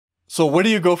So where do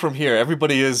you go from here?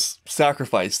 Everybody is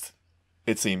sacrificed,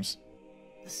 it seems.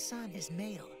 The sun is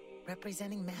male,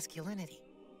 representing masculinity.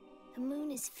 The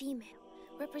moon is female,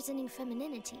 representing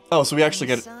femininity. Oh, so we actually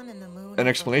When get the sun and the moon an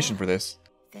explanation for overlap, this.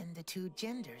 Then the two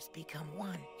genders become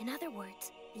one. In other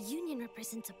words, the union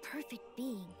represents a perfect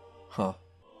being. Huh.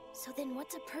 So then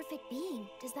what's a perfect being?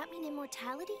 Does that mean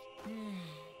immortality?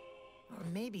 Or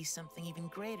maybe something even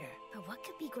greater. But what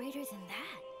could be greater than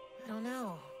that? I don't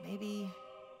know. Maybe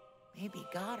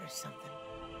God or something.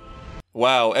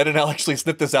 Wow, Ed and Al actually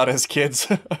snipped this out as kids.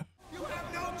 You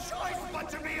have no choice but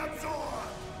to be absorbed.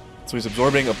 So he's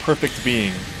absorbing a perfect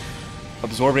being.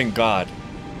 Absorbing God.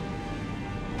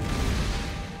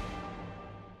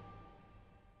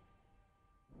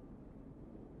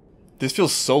 This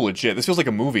feels so legit. This feels like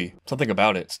a movie. Something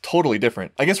about it. It's totally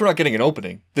different. I guess we're not getting an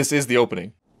opening. This is the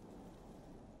opening.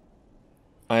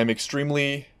 I am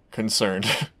extremely concerned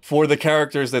for the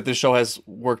characters that this show has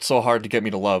worked so hard to get me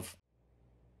to love.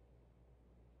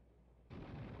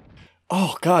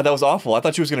 Oh god, that was awful. I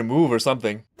thought she was gonna move or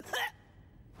something.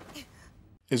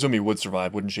 Izumi would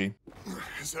survive, wouldn't she?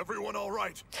 Is everyone all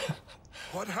right?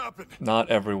 What happened? Not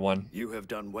everyone. You have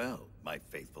done well, my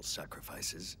faithful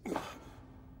sacrifices. You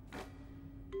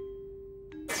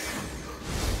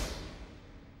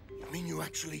mean you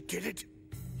actually did it?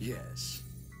 Yes,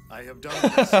 I have done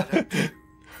what I set out to.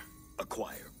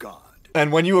 Acquire God.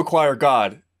 And when you acquire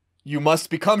God, you must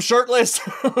become shirtless.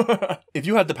 If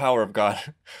you had the power of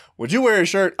God, would you wear a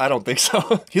shirt? I don't think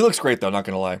so. He looks great though, not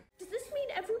gonna lie. Does this mean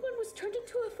everyone was turned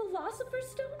into a Philosopher's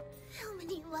Stone? How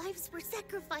many lives were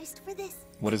sacrificed for this?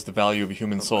 What is the value of a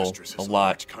human soul? Westeros is A a lot.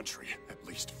 large country, at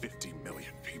least 50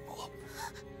 million people.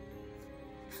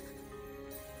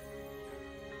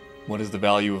 What is the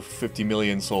value of 50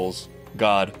 million souls?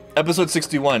 God. Episode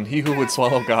 61, He Who Would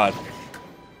Swallow God.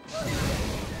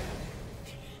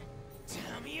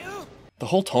 Damn you! The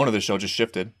whole tone of the show just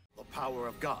shifted. The power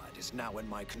of God is now in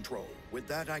my control. With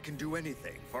that, I can do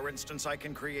anything. For instance, I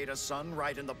can create a sun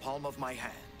right in the palm of my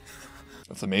hand.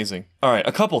 That's amazing. All right,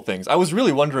 a couple things. I was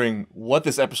really wondering what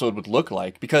this episode would look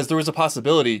like because there was a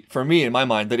possibility for me in my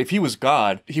mind that if he was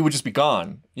God, he would just be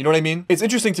gone. You know what I mean? It's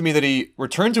interesting to me that he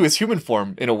returned to his human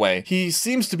form in a way. He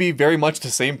seems to be very much the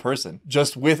same person,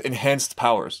 just with enhanced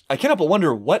powers. I cannot but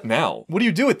wonder, what now? What do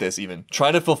you do with this even?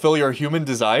 Try to fulfill your human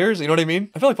desires? You know what I mean?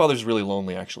 I feel like Father's really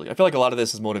lonely, actually. I feel like a lot of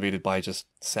this is motivated by just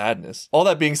sadness. All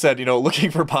that being said, you know,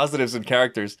 looking for positives in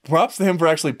characters, props to him for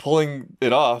actually pulling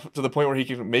it off to the point where he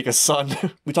can make a son.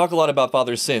 We talk a lot about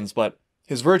Father's sins, but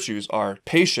his virtues are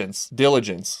patience,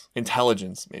 diligence,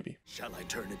 intelligence, maybe. Shall I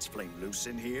turn its flame loose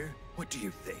in here? What do you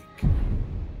think?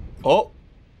 Oh,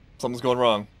 something's going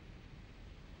wrong.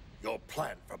 Your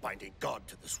plan for binding God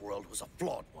to this world was a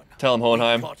flawed one. Tell him, We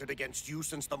Hohenheim. plotted against you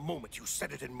since the moment you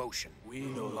set it in motion. We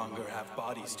no longer have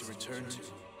bodies to return to,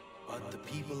 but the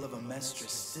people of Amestris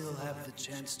still have the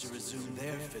chance to resume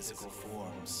their physical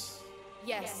forms.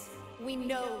 Yes, we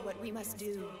know what we must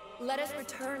do. Let us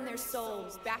return their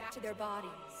souls back to their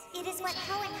bodies. It is what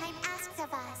Hohenheim asks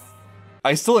of us.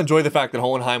 I still enjoy the fact that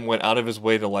Hohenheim went out of his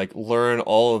way to, like, learn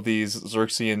all of these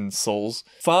Xerxian souls.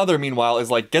 Father, meanwhile, is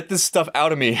like, get this stuff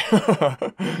out of me.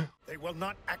 They will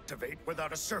not activate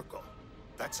without a circle.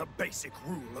 That's a basic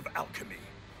rule of alchemy.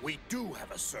 We do have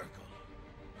a circle.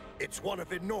 It's one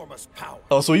of enormous power.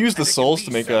 Oh, so he used the and it can souls be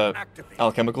to make a self-activating,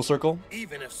 alchemical circle?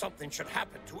 even if something should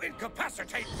happen to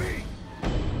incapacitate me.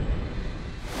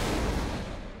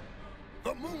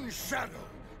 The moon's shadow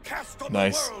cast on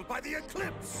Nice. the world by the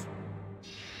eclipse.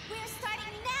 We're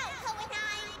starting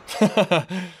now,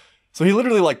 Hohenheim! So he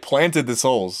literally, like, planted the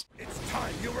souls. It's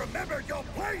time you remember your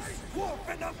place, wolf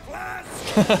in the flesh.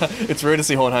 It's rare to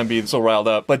see Hohenheim be so riled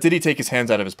up, but did he take his hands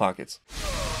out of his pockets?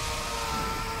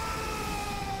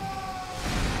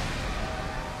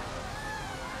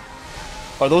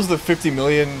 Are those the 50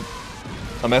 million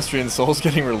Amestrian souls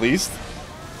getting released?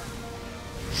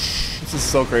 This is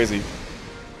so crazy.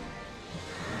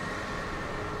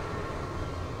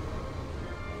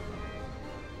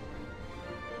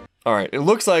 Alright, it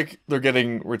looks like they're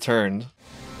getting returned.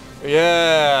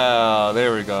 Yeah,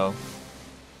 there we go.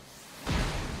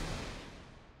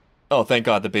 Oh, thank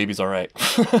God the baby's alright.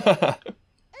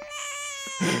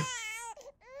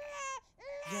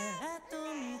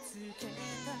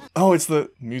 Oh, it's the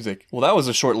music. Well, that was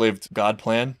a short-lived God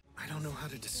plan. I don't know how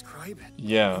to describe it.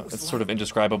 Yeah, it's sort of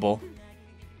indescribable.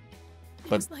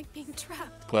 But It's like being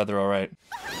trapped. glad they're alright.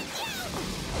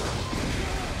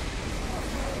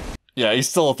 Yeah, he's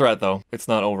still a threat, though. It's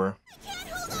not over. I can't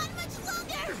hold on much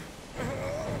longer!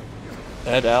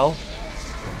 Ed, Al?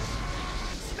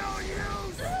 No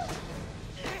use.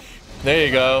 There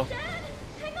you go.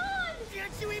 Hang on!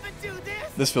 Can't you even do this?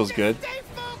 This feels good. Stay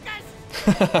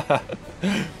focused!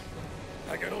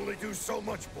 I can only do so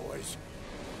much, boys.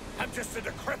 I'm just a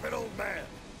decrepit old man,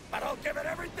 but I'll give it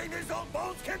everything these old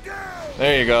bones can do!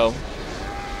 There you go. This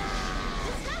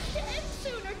has to end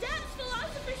soon, or Dad's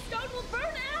Philosopher Stone will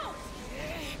burn out!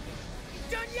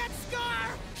 Done yet,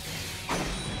 Scar?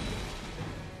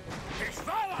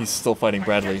 He's still fighting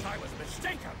Bradley. I was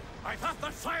mistaken. I thought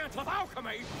the science of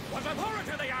alchemy was abhorrent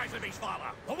in the eyes of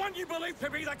Ishvala, the one you believe to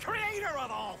be the creator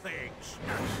of all things.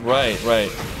 Right,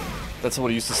 right. That's what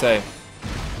he used to say.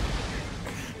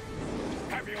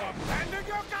 Have you abandoned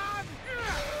your god?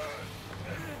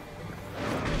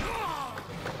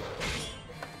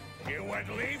 You would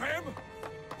leave him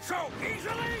so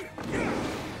easily?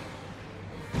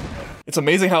 It's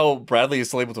amazing how Bradley is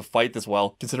still able to fight this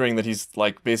well, considering that he's,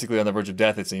 like, basically on the verge of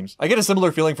death, it seems. I get a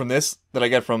similar feeling from this that I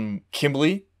get from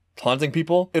Kimblee taunting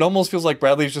people. It almost feels like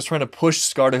Bradley is just trying to push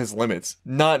Scar to his limits,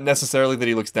 not necessarily that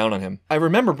he looks down on him. I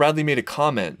remember Bradley made a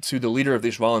comment to the leader of the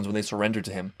Ishvalans when they surrendered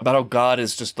to him, about how God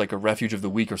is just like a refuge of the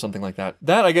weak or something like that.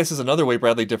 That, I guess, is another way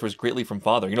Bradley differs greatly from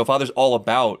Father. You know, Father's all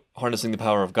about harnessing the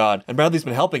power of God, and Bradley's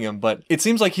been helping him, but it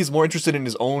seems like he's more interested in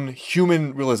his own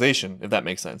human realization, if that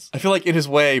makes sense. I feel like in his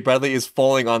way, Bradley is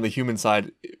falling on the human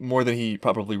side more than he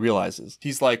probably realizes.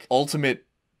 He's like ultimate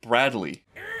Bradley.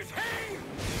 Is he?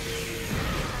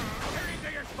 During the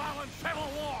Ishvalan Civil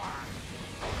War.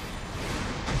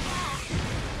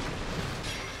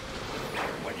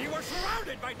 When you were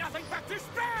surrounded by nothing but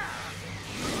despair.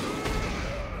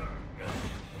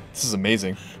 This is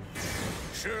amazing.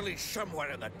 Surely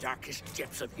somewhere in the darkest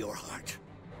depths of your heart,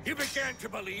 you began to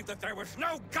believe that there was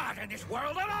no God in this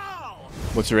world at all!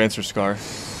 What's your answer, Scar?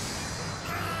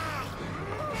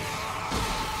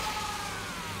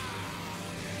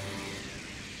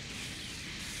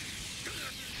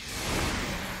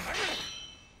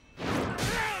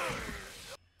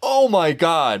 Oh my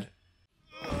god!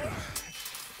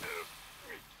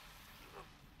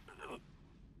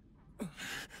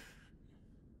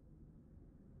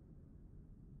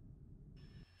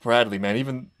 Bradley, man,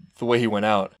 even the way he went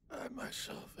out. I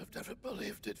myself have never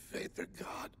believed in faith or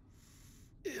God.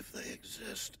 If they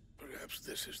exist, perhaps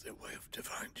this is their way of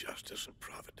divine justice and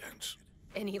providence.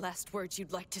 Any last words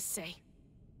you'd like to say?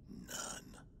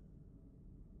 None.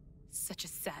 Such a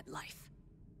sad life.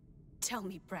 Tell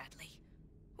me, Bradley,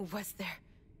 was there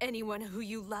anyone who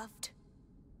you loved?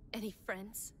 Any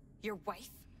friends? Your wife?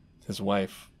 His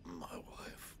wife. My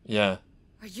wife. Yeah.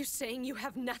 Are you saying you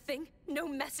have nothing? No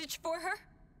message for her?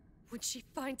 When she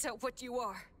finds out what you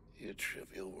are? Your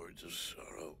trivial words of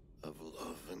sorrow, of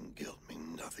love and guilt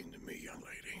mean nothing to me, young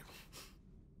lady.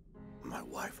 My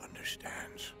wife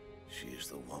understands. She is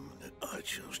the woman that I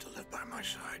chose to live by my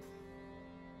side.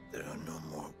 There are no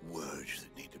more words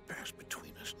that need to pass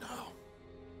between us now.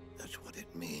 That's what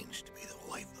it means to be the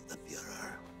wife of the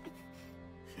Führer.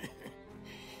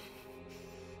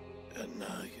 And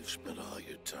now you've spent all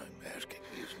your time asking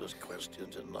useless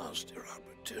questions and lost your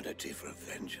opportunity for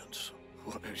vengeance.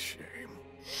 What a shame.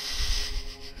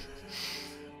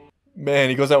 Man,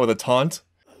 he goes out with a taunt.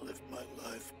 I lived my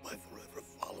life by forever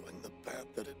following the path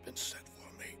that had been set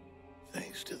for me.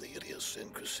 Thanks to the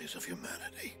idiosyncrasies of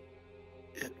humanity.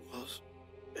 It was,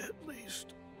 at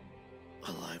least,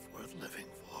 a life worth living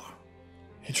for.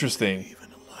 Interesting.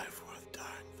 Even a life worth dying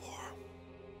for.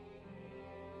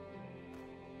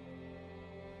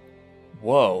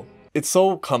 Whoa. It's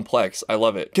so complex. I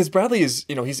love it. Because Bradley is,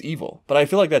 you know, he's evil. But I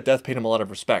feel like that death paid him a lot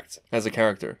of respect as a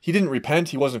character. He didn't repent.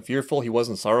 He wasn't fearful. He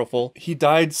wasn't sorrowful. He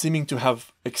died seeming to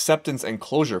have acceptance and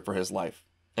closure for his life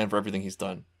and for everything he's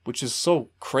done, which is so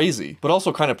crazy, but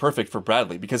also kind of perfect for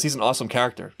Bradley because he's an awesome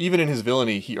character. Even in his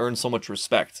villainy, he earns so much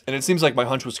respect. And it seems like my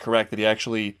hunch was correct that he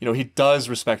actually, you know, he does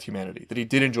respect humanity, that he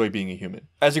did enjoy being a human.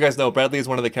 As you guys know, Bradley is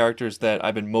one of the characters that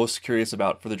I've been most curious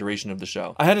about for the duration of the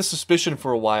show. I had a suspicion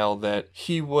for a while that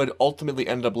he would ultimately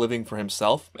end up living for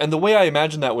himself. And the way I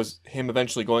imagined that was him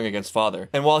eventually going against Father.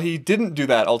 And while he didn't do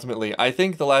that ultimately, I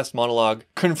think the last monologue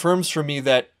confirms for me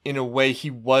that in a way,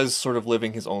 he was sort of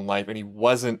living his own life and he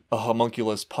wasn't a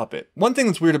homunculus puppet. One thing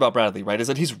that's weird about Bradley, right, is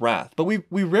that he's wrath, but we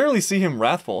rarely see him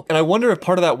wrathful. And I wonder if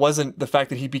part of that wasn't the fact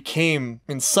that he became,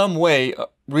 in some way,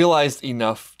 realized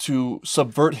enough to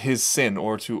subvert his sin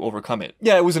or to overcome it.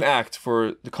 Yeah, it was an act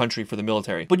for the country, for the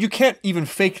military, but you can't even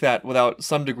fake that without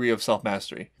some degree of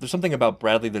self-mastery. There's something about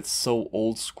Bradley that's so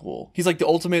old school. He's like the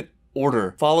ultimate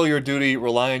order. Follow your duty,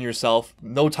 rely on yourself,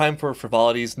 no time for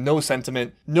frivolities, no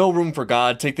sentiment, no room for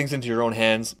God, take things into your own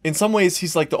hands. In some ways,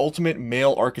 he's like the ultimate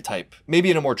male archetype, maybe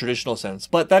in a more traditional sense,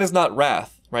 but that is not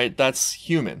wrath, right? That's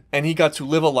human. And he got to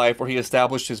live a life where he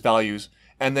established his values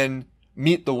and then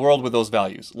meet the world with those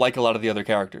values, like a lot of the other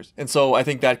characters. And so I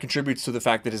think that contributes to the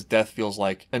fact that his death feels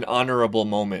like an honorable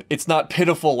moment. It's not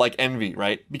pitiful like Envy,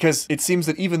 right? Because it seems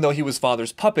that even though he was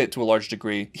Father's puppet to a large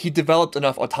degree, he developed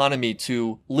enough autonomy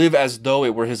to live as though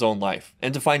it were his own life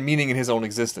and to find meaning in his own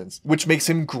existence, which makes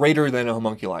him greater than a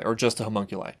homunculi or just a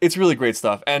homunculi. It's really great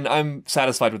stuff, and I'm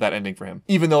satisfied with that ending for him,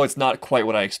 even though it's not quite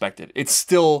what I expected. It's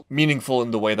still meaningful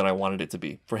in the way that I wanted it to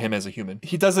be for him as a human.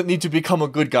 He doesn't need to become a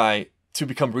good guy to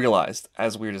become realized,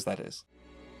 as weird as that is.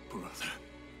 Brother,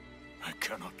 I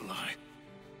cannot lie.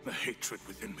 The hatred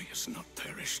within me is not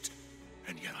perished,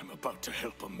 and yet I'm about to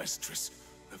help a mistress,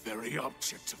 the very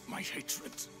object of my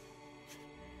hatred.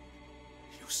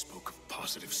 You spoke of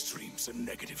positive streams and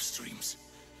negative streams.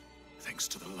 Thanks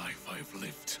to the life I've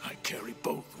lived, I carry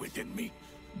both within me.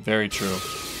 Very true.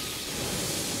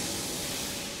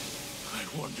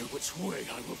 I wonder which way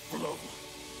I will flow.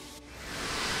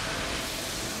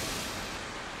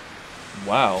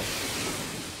 Wow.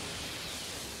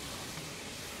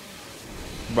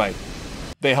 Right.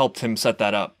 They helped him set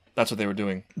that up. That's what they were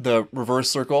doing. The reverse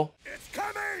circle. It's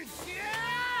coming!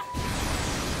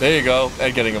 There you go.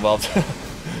 Ed getting involved. How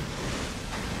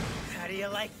do you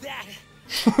like that?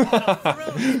 The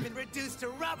throne has been reduced to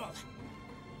rubble.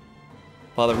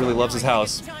 Father really loves his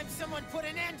house. It's time someone put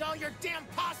an end to all your damn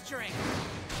posturing.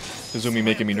 Izumi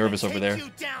making me nervous over there. Take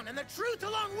you down and the truth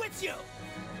along with you.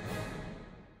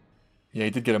 Yeah, he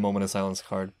did get a moment of silence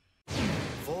card.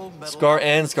 Scar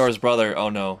and Scar's brother. Oh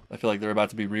no, I feel like they're about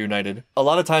to be reunited. A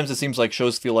lot of times it seems like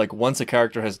shows feel like once a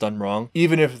character has done wrong,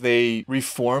 even if they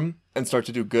reform and start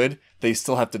to do good, they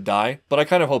still have to die. But I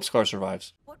kind of hope Scar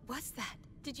survives. What was that?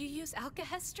 Did you use alchemy?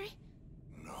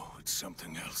 No, it's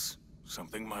something else.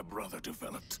 Something my brother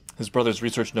developed. His brother's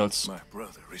research notes. My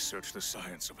brother researched the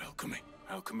science of alchemy.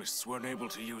 Alchemists weren't able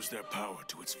to use their power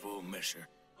to its full measure.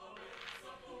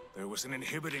 There was an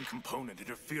inhibiting component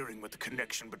interfering with the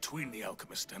connection between the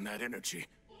alchemist and that energy.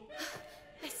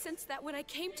 I sensed that when I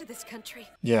came to this country.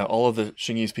 Yeah, all of the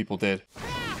Shingese people did.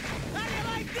 How do you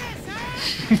like this,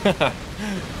 huh?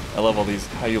 I love all these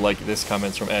how you like this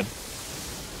comments from Ed.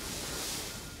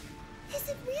 Is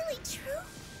it really true?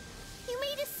 You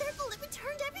made a circle that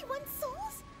returned everyone's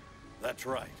souls? That's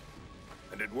right.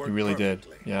 And it worked You really did.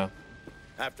 perfectly. Yeah.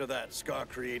 After that, Scar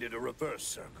created a reverse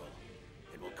circle.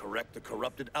 It will correct the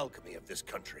corrupted alchemy of this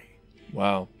country.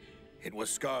 Wow. It was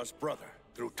Scar's brother,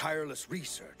 through tireless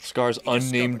research. Scar's he discovered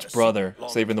unnamed a brother secret law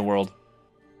saving the world.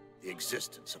 The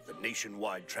existence of the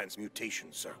nationwide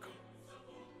transmutation circle.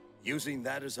 Using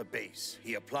that as a base,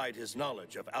 he applied his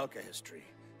knowledge of alchemy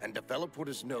and developed what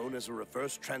is known as a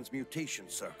reverse transmutation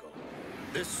circle.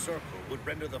 This circle would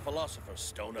render the Philosopher's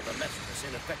Stone of Amestris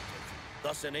ineffective,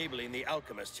 thus enabling the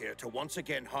alchemist here to once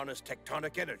again harness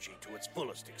tectonic energy to its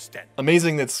fullest extent.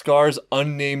 Amazing that Scar's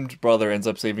unnamed brother ends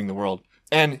up saving the world.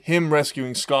 And him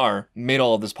rescuing Scar made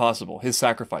all of this possible. His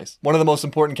sacrifice. One of the most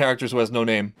important characters who has no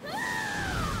name.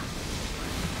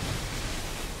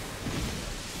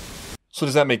 So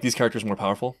does that make these characters more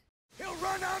powerful? He'll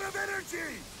run out of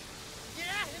energy! Yeah,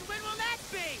 and when will that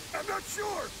be? I'm not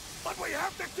sure, but we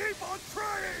have to keep on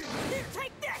trying! Here,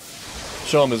 take this!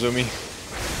 Show him, Izumi.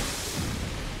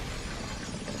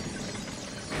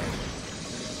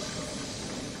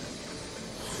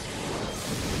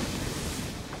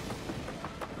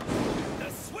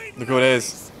 Look who it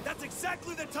is. That's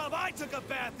exactly the tub I took a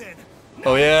bath in.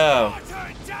 Oh yeah. Your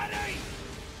turn, Daddy!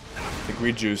 The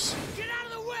greed juice. Get out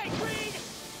of the way, Greed!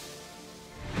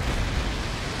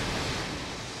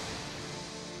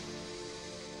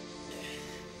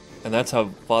 And that's how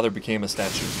Father became a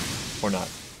statue. Or not.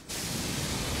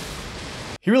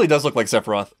 He really does look like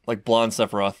Sephiroth. Like blonde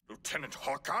Sephiroth. Lieutenant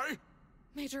Hawkeye?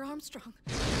 Major Armstrong.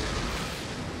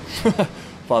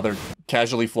 Father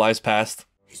casually flies past.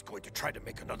 He's going to try to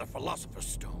make another Philosopher's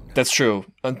Stone. That's true.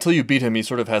 Until you beat him, he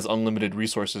sort of has unlimited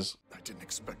resources. I didn't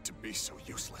expect to be so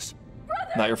useless.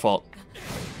 Not your fault.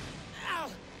 Ow!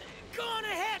 Go on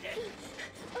ahead!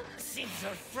 Seems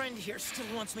our friend here still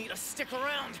wants me to stick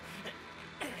around.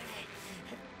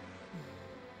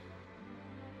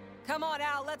 Come on,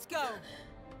 Al, let's go.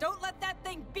 Don't let that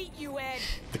thing beat you, Ed.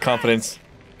 The confidence.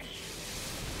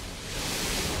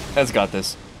 Ed's got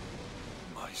this.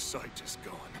 My sight is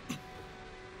gone.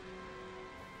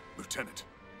 Lieutenant,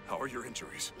 how are your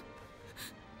injuries?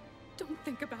 Don't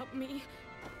think about me.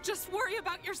 Just worry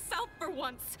about yourself for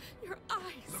once. Your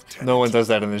eyes. Lieutenant, No one does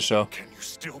that in this show. Can you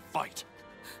still fight?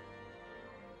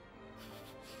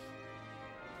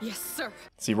 Yes, sir.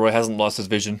 See, Roy hasn't lost his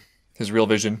vision. His real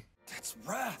vision. That's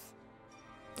Wrath.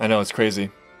 I know, it's crazy.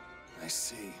 I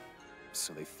see.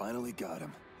 So they finally got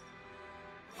him.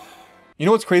 You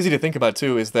know what's crazy to think about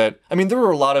too is that, I mean, there were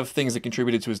a lot of things that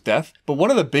contributed to his death, but one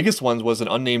of the biggest ones was an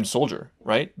unnamed soldier,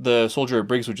 right? The soldier at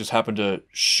Briggs who just happened to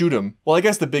shoot him. Well, I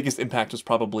guess the biggest impact was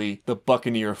probably the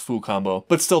Buccaneer Fu combo.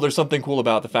 But still, there's something cool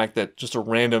about the fact that just a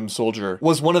random soldier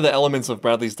was one of the elements of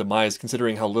Bradley's demise,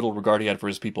 considering how little regard he had for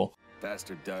his people.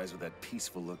 Bastard dies with that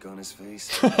peaceful look on his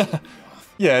face.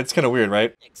 Yeah, it's kind of weird,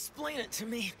 right? Explain it to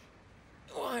me.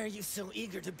 Why are you so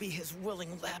eager to be his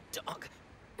willing lapdog?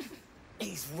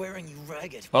 He's wearing you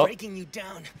ragged, breaking you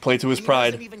down. Play to his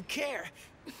pride. He doesn't even care.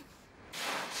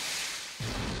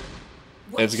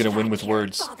 Ed's gonna win with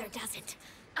words. Father doesn't.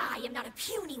 I am not a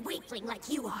puny weakling like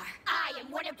you are. I am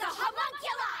one of the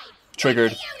homunculi.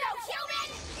 Triggered. What do you know,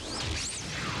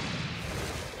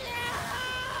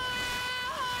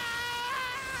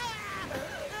 human?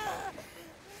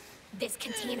 This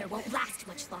container won't last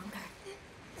much longer.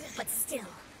 But still,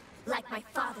 like my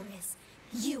father is,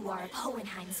 you are of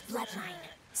Hohenheim's bloodline.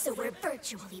 So we're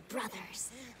virtually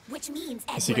brothers. Which means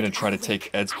Is he gonna try to take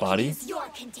Ed's body? It's your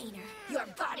container. Your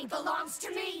body belongs to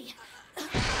me.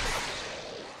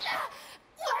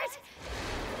 What?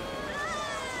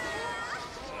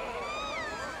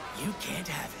 You can't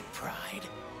have it, Pride.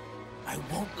 I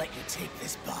won't let you take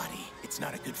this body. It's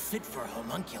not a good fit for a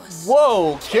homunculus.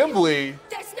 Whoa, Kimblee!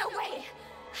 There's no way.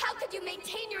 How could you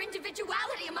maintain your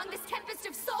individuality among this tempest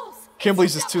of souls?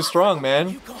 Kimblee's just too strong, man.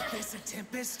 You call this a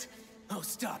tempest? Oh,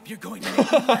 stop. You're going to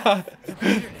make me laugh. The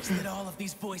bitterness that all of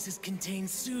these voices contain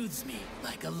soothes me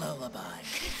like a lullaby.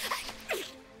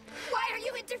 Why are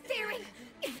you interfering?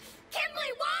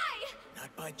 Kimblee, why?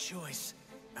 Not by choice.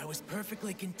 I was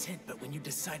perfectly content, but when you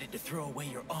decided to throw away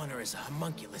your honor as a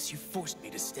homunculus, you forced me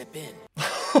to step in.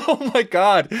 Oh my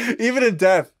god. Even in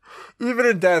death,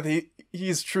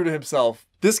 he's true to himself.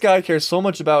 This guy cares so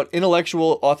much about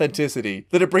intellectual authenticity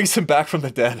that it brings him back from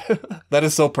the dead. That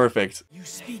is so perfect. You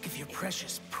speak of your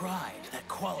precious pride, that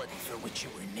quality for which you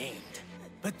were named.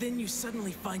 But then you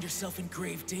suddenly find yourself in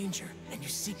grave danger, and you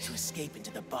seek to escape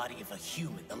into the body of a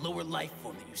human, the lower life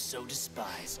form that you so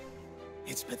despise.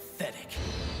 It's pathetic.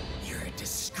 You're a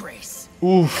disgrace.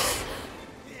 Oof.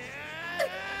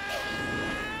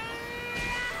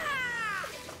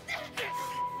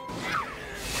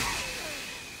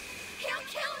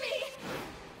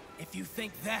 If you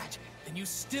think that, then you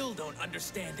still don't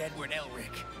understand Edward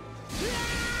Elric.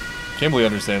 Kimblee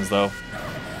understands, though.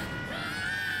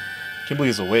 Kimblee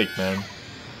is awake, man.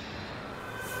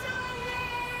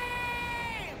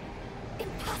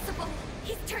 Impossible.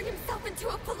 He's turned himself into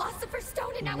a Philosopher's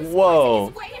Stone and now he's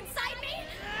Whoa. forcing his way inside me.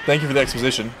 Thank you for the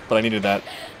exposition, but I needed that.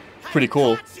 Pretty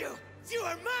cool. You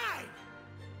are mine!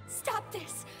 Stop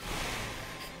this.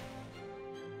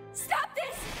 Stop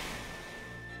this.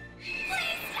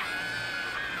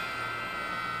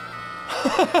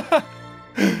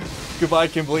 Goodbye,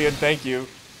 Kimblee, and thank you.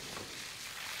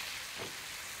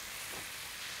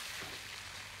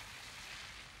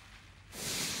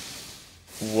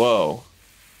 Whoa.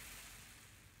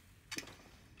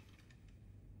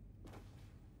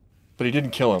 But he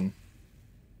didn't kill him.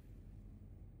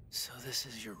 So this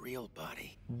is your real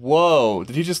body. Whoa,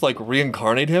 did he just like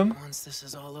reincarnate him? Once this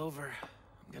is all over,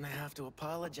 I'm gonna have to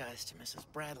apologize to Mrs.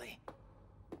 Bradley.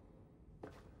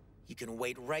 You can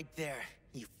wait right there,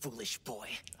 you foolish boy.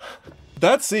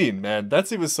 That scene, man, that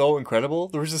scene was so incredible.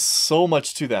 There was just so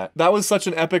much to that. That was such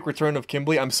an epic return of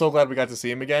Kimblee. I'm so glad we got to see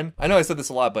him again. I know I said this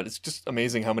a lot, but it's just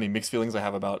amazing how many mixed feelings I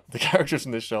have about the characters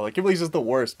in this show. Like, Kimblee's just the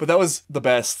worst, but that was the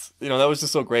best. You know, that was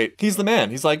just so great. He's the man.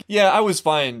 He's like, yeah, I was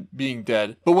fine being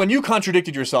dead, but when you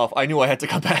contradicted yourself, I knew I had to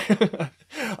come back.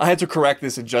 I had to correct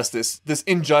this injustice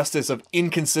of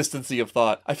inconsistency of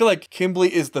thought. I feel like Kimblee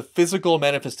is the physical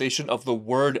manifestation of the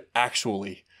word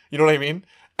actually. You know what I mean?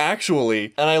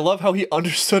 Actually, and I love how he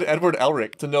understood Edward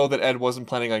Elric to know that Ed wasn't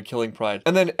planning on killing Pride.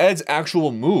 And then Ed's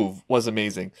actual move was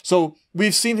amazing. So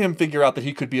we've seen him figure out that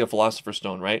he could be a Philosopher's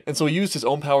Stone, right? And so he used his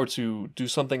own power to do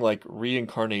something like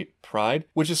reincarnate Pride,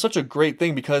 which is such a great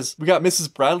thing because we got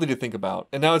Mrs. Bradley to think about.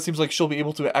 And now it seems like she'll be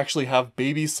able to actually have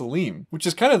baby Salim, which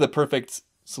is kind of the perfect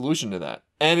solution to that,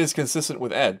 and is consistent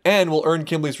with Ed, and will earn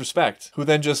Kimblee's respect, who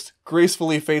then just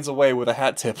gracefully fades away with a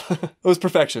hat tip. It was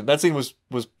perfection. That scene was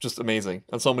just amazing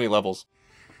on so many levels.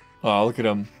 Oh, look at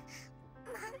him.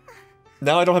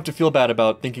 Now I don't have to feel bad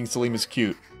about thinking Salim is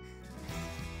cute.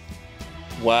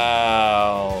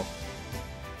 Wow.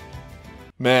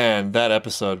 Man, that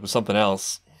episode was something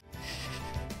else.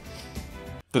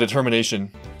 The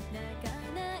determination.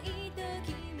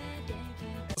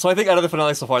 So I think out of the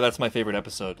finale so far, that's my favorite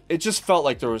episode. It just felt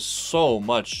like there was so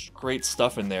much great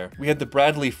stuff in there. We had the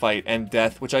Bradley fight and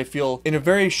death, which I feel in a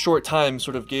very short time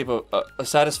sort of gave a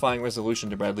satisfying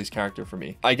resolution to Bradley's character for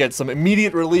me. I get some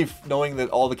immediate relief knowing that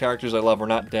all the characters I love are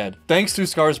not dead. Thanks to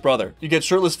Scar's brother. You get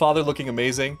shirtless father looking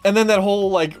amazing. And then that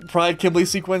whole like Pride Kimblee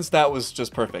sequence, that was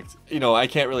just perfect. You know, I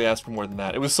can't really ask for more than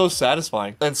that. It was so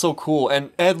satisfying and so cool.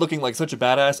 And Ed looking like such a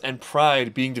badass, and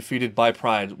Pride being defeated by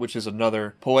Pride, which is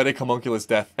another poetic homunculus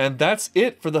death. And that's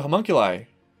it for the homunculi.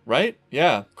 Right?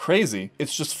 Yeah, crazy.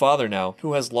 It's just Father now,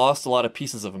 who has lost a lot of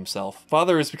pieces of himself.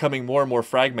 Father is becoming more and more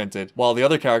fragmented, while the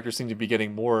other characters seem to be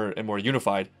getting more and more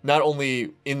unified, not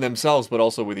only in themselves, but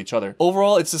also with each other.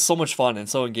 Overall, it's just so much fun and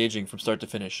so engaging from start to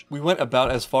finish. We went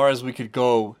about as far as we could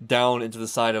go down into the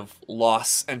side of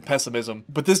loss and pessimism,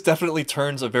 but this definitely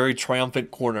turns a very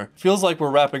triumphant corner. Feels like we're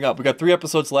wrapping up. We got 3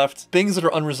 episodes left. Things that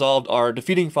are unresolved are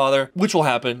defeating Father, which will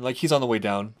happen, like he's on the way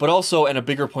down, but also, and a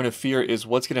bigger point of fear, is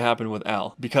what's going to happen with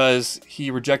Al, because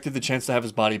he rejected the chance to have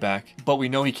his body back, but we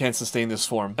know he can't sustain this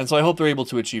form. And so I hope they're able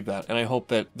to achieve that, and I hope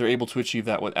that they're able to achieve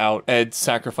that without Ed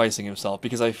sacrificing himself,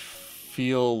 because I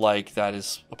feel like that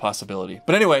is a possibility.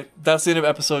 But anyway, that's the end of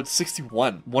episode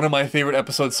 61. One of my favorite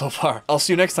episodes so far. I'll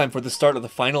see you next time for the start of the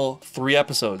final 3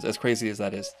 episodes, as crazy as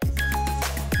that is.